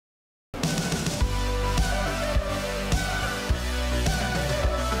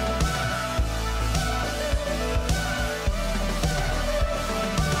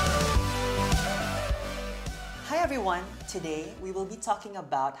everyone, today we will be talking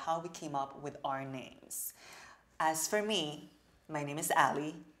about how we came up with our names. As for me, my name is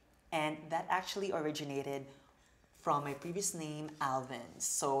Ali, and that actually originated from my previous name, Alvin.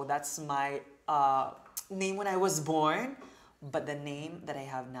 So that's my name when I was born, but the name that I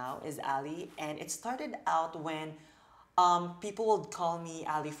have now is Ali, and it started out when people would call me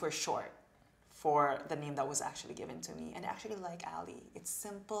Ali for short, for the name that was actually given to me. And I actually like Ali. It's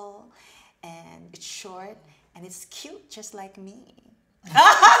simple, and it's short, and it's cute just like me.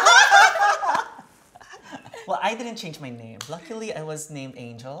 Well, I didn't change my name. Luckily, I was named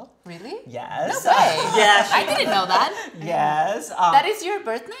Angel. Really? Yes. No way. Yes. I didn't know that. Yes. That is your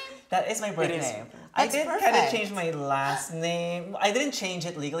birth name? That is my birth It is. name. I That's did kind of perfect. change my last name. I didn't change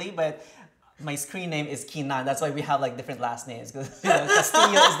it legally, but my screen name is Kinan. That's why we have like different last names. Because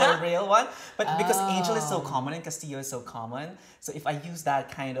Castillo is the real one. But because Angel is so common and Castillo is so common, so if I use that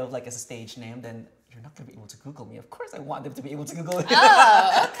kind of like as a stage name, then you're not going to be able to Google me. Of course, I want them to be able to Google me.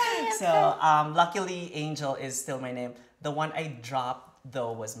 Oh, okay. So luckily, Angel is still my name. The one I dropped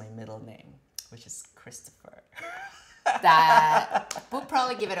though was my middle name, which is Christopher. That would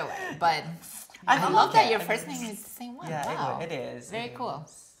probably give it away. But I love that your first name is the same one. Yeah, Wow. it is. Very it cool.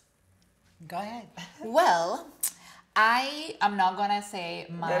 is. Go ahead. Well, I am not going to say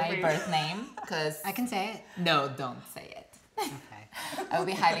my Definitely. birth name because... I can say it. No, don't say it. Okay. I will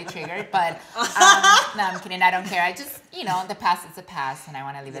be highly triggered, but no, I'm kidding. I don't care. I just, the past is the past, and I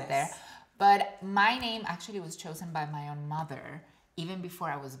want to leave it there. Yes. But my name actually was chosen by my own mother even before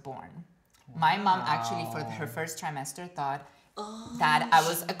I was born. My mom actually, for her first trimester, thought that I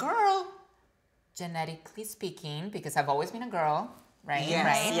was a girl, genetically speaking, because I've always been a girl, right? Yes,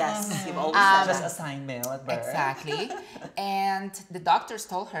 Right? yes. You've always said Just that. assigned male at birth. Exactly. And the doctors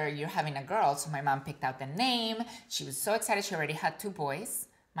told her, you're having a girl. So my mom picked out the name. She was so excited. She already had 2 boys,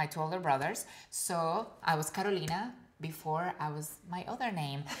 my 2 older brothers. So I was Carolina before I was my other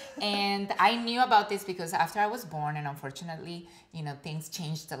name. And I knew about this because after I was born, and unfortunately, things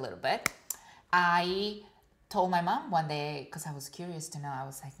changed a little bit. I told my mom one day, because I was curious to know, I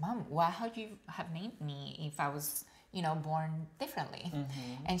was like, Mom, why would you have named me if I was born differently?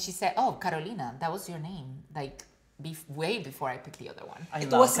 And she said, oh, Carolina, that was your name, like way before I picked the other one. I It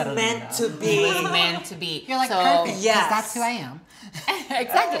love was Carolina. meant to It be. was meant to be. You're like So- perfect. 'Cause Yes. that's who I am.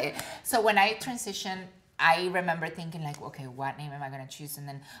 Exactly. So when I transitioned, I remember thinking like, okay, what name am I going to choose? And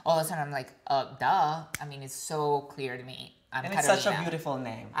then all of a sudden I'm like, duh. I mean, it's so clear to me. I'm And it's Carolina. such a beautiful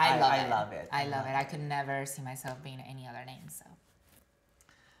name. I love it. I I love it. I could never see myself being any other name. So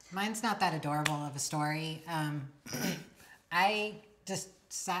Mine's not that adorable of a story. I just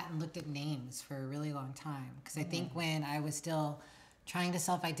sat and looked at names for a really long time because I think when I was still trying to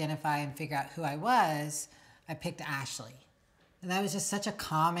self-identify and figure out who I was, I picked Ashley. And that was just such a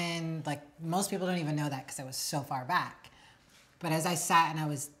common, like most people don't even know that because I was so far back. But as I sat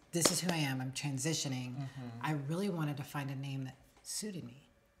and this is who I am, I'm transitioning, I really wanted to find a name that suited me.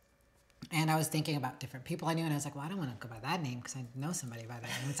 And I was thinking about different people I knew, and I was like, well, I don't want to go by that name because I know somebody by that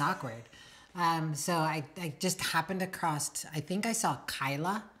name. It's awkward. So I just happened across, I think I saw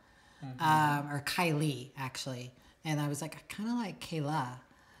Kyla, or Kylie, actually. And I was like, I kind of like Kayla.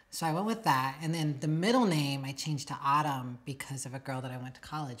 So I went with that. And then the middle name I changed to Autumn because of a girl that I went to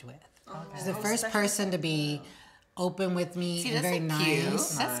college with. She's the first person to be open with me and very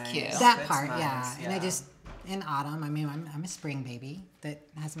nice. That's cute. That That's part, nice, yeah. And I yeah. just, in Autumn, I mean, I'm a spring baby that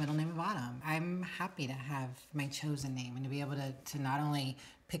has a middle name of Autumn. I'm happy to have my chosen name and to be able to not only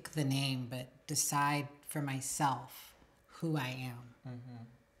pick the name, but decide for myself who I am.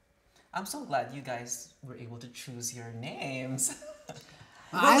 I'm so glad you guys were able to choose your names.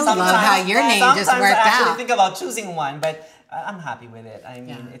 Well, I love how your name just Sometimes worked I actually out. think about choosing one, but I'm happy with it. I mean,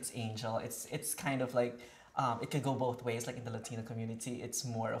 Yeah. it's Angel. It's kind of like, it could go both ways. Like in the Latino community, it's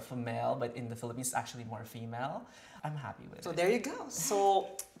more of a male, but in the Philippines, it's actually more female. I'm happy with So it. there you go. So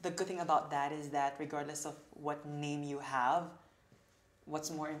the good thing about that is that regardless of what name you have,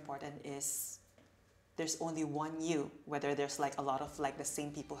 what's more important is there's only one you, whether there's like a lot of like the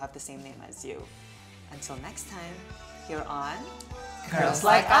same people have the same name as you. Until next time, here on Girls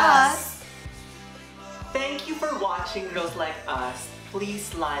Like Us. Thank you for watching Girls Like Us.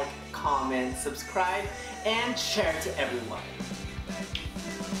 Please like, comment, subscribe, and share to everyone.